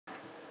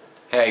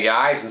Hey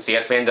guys, and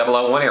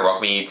CSFan001 here,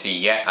 welcoming you to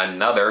yet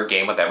another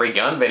Game with Every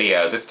Gun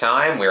video. This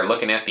time we're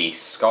looking at the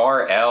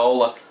Scar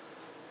L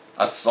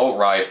Assault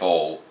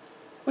Rifle,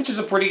 which is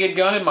a pretty good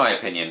gun in my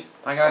opinion.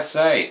 I gotta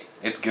say,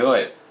 it's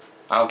good.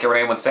 I don't care what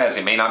anyone says,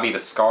 it may not be the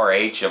Scar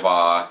H of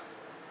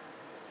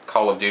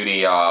Call of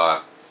Duty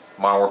Modern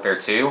Warfare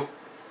 2,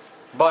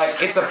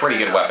 but it's a pretty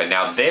good weapon.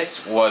 Now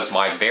this was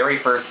my very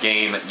first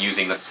game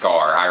using the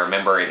Scar, I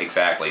remember it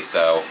exactly,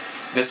 so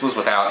this was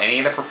without any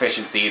of the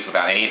proficiencies,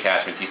 without any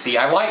attachments. You see,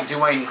 I like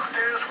doing,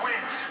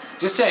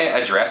 just to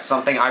address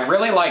something, I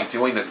really like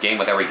doing this Game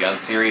with Every Gun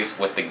series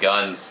with the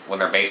guns when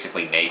they're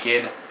basically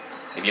naked.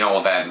 If you know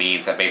what that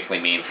means, that basically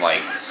means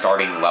like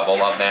starting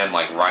level of them,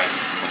 like right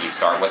when you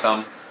start with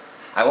them.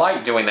 I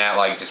like doing that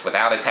like just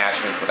without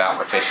attachments,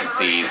 without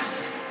proficiencies,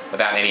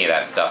 without any of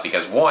that stuff,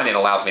 because one, it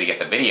allows me to get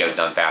the videos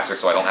done faster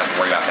so I don't have to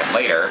worry about them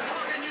later,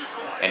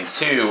 and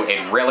two,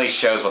 it really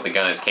shows what the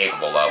gun is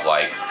capable of.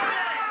 Like,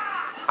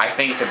 I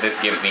think that this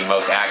gives the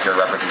most accurate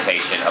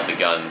representation of the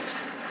guns,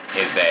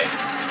 is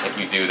that if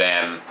you do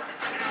them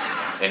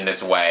in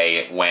this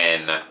way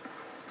when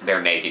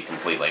they're naked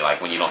completely, like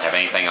when you don't have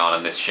anything on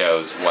them, this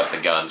shows what the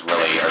guns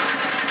really are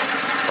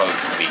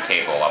supposed to be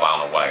capable of. I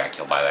don't know what I got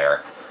killed by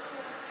there.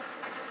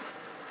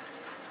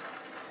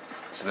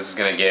 So this is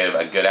going to give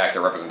a good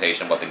accurate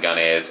representation of what the gun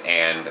is,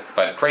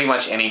 but pretty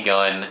much any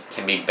gun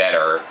can be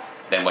better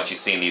than what you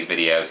see in these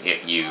videos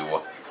if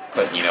you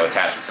put,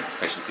 attachments and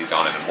proficiencies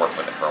on it and work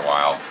with it for a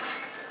while.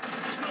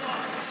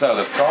 So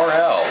the Scar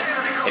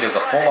L, it is a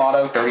full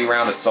auto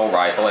 30-round assault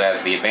rifle. It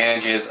has the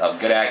advantages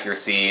of good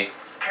accuracy,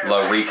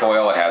 low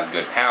recoil, it has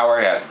good power,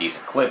 it has a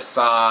decent clip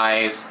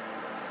size.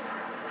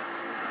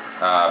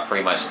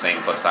 Pretty much the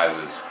same clip size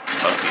as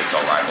most of the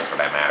assault rifles for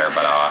that matter,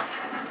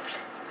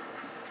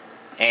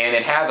 and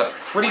it has a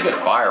pretty good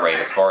fire rate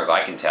as far as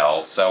I can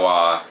tell,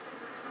 so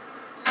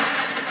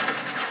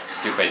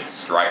stupid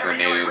striker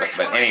noob,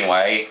 but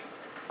anyway,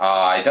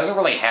 it doesn't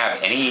really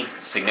have any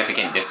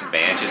significant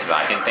disadvantages that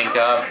I can think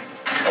of,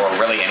 or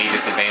really any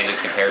disadvantages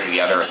compared to the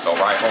other assault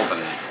rifles,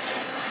 and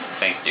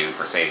thanks dude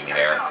for saving me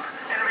there.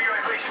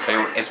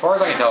 But as far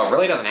as I can tell, it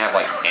really doesn't have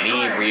like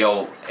any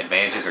real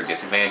advantages or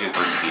disadvantages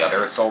versus the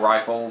other assault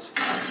rifles.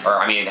 Or,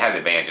 I mean, it has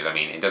advantages. I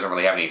mean, it doesn't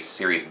really have any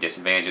serious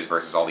disadvantages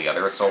versus all the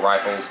other assault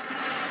rifles.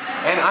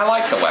 And I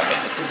like the weapon.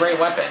 It's a great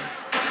weapon.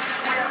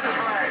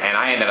 And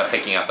I ended up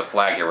picking up the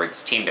flag here.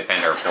 It's Team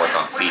Defender, of course,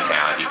 on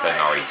C-Town, if you couldn't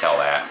already tell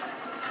that.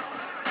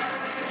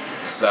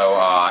 So,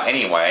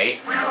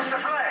 anyway,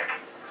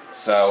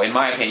 so in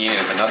my opinion,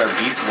 it is another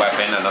beast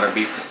weapon, another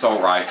beast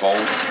assault rifle.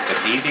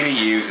 It's easy to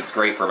use, it's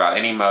great for about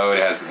any mode,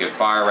 it has a good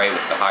fire rate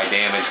with the high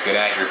damage, good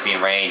accuracy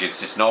and range. It's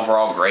just an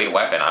overall great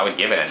weapon. I would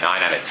give it a 9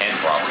 out of 10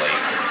 probably.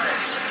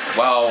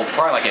 Well,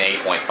 probably like an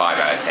 8.5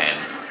 out of 10.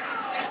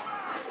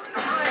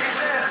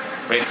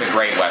 But it's a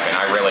great weapon,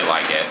 I really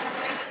like it.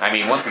 I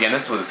mean, once again,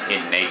 this was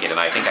in naked, and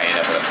I think I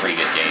ended up with a pretty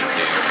good game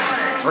too.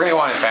 So we're going to go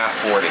on and fast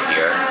forward it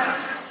here.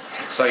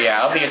 So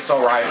yeah, of the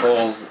assault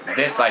rifles,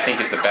 this I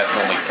think is the best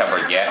one we've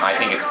covered yet. I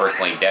think it's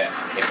personally,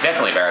 it's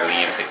definitely better than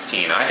the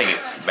M16. I think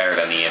it's better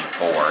than the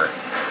M4,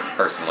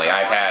 personally.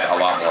 I've had a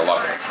lot more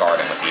luck with the Scar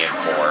than with the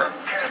M4.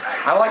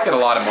 I liked it a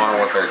lot in Modern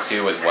Warfare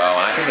 2 as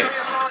well, and I think it's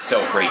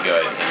still pretty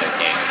good in this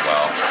game as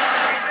well.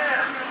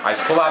 I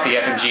just pulled out the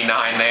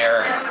FMG9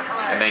 there,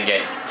 and then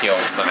get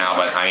killed somehow,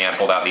 but I mean, I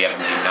pulled out the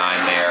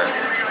FMG9 there.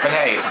 But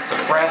hey, it's a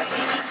suppressed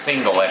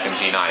single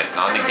FMG9. It's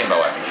not an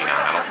akimbo FMG9.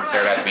 I don't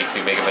consider that to be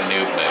too big of a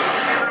noob move.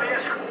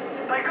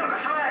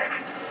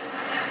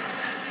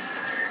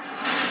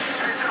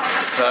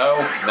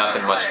 So,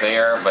 nothing much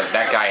there, but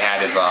that guy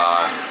had his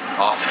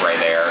Osprey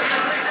there.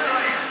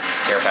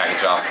 Care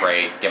package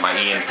Osprey. Get my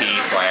EMP,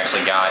 so I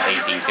actually got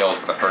 18 kills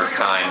for the first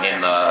time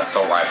in the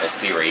assault rifle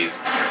series.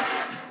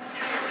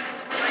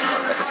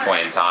 At this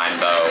point in time,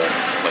 though,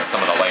 with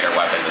some of the later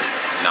weapons,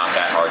 it's not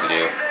that hard to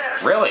do.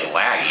 Really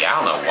laggy. I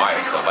don't know why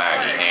it's so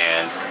laggy.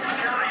 And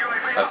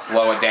let's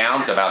slow it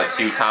down to about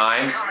 2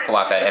 times. Pull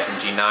out that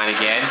FMG9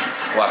 again.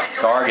 Pull out the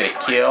Scar, get a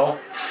kill.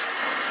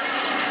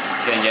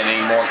 Didn't get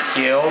any more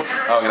kills.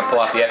 Oh, we're going to pull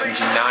out the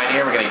FMG9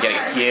 here. We're going to get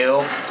a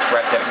kill.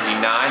 Suppress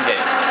FMG9,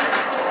 get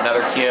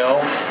another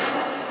kill.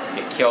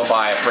 Get killed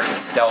by a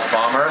freaking stealth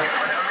bomber.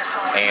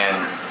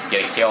 And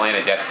get a kill and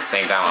a death at the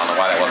same time. I don't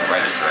know why that wasn't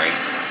registering.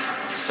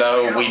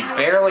 So we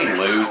barely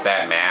lose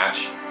that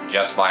match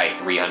just by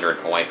 300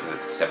 points, as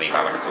it's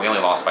 7,500. So we only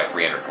lost by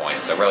 300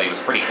 points. So really, it was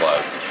pretty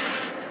close.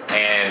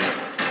 And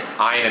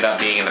I ended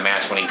up being in the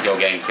match-winning kill,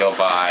 getting killed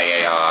by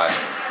a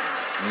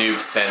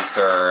noob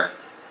sensor,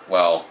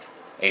 well,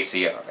 an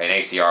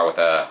ACR with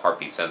a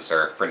heartbeat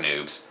sensor for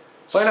noobs.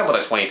 So I ended up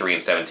with a 23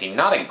 and 17.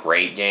 Not a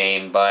great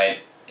game, but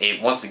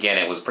once again,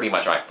 it was pretty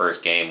much my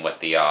first game with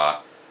the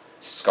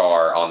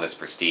Scar on this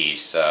Prestige.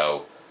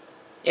 So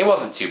it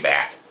wasn't too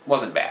bad.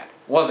 Wasn't bad.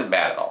 Wasn't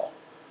bad at all.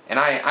 And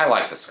I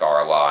like the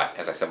Scar a lot.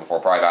 As I said before,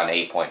 probably about an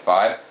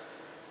 8.5.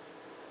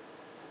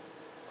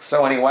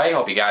 So anyway,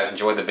 hope you guys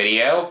enjoyed the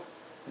video.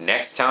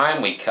 Next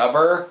time we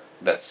cover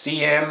the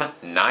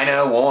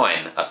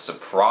CM901, a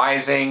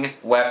surprising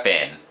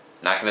weapon.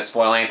 Not going to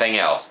spoil anything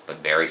else,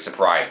 but very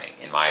surprising.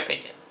 my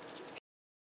opinion.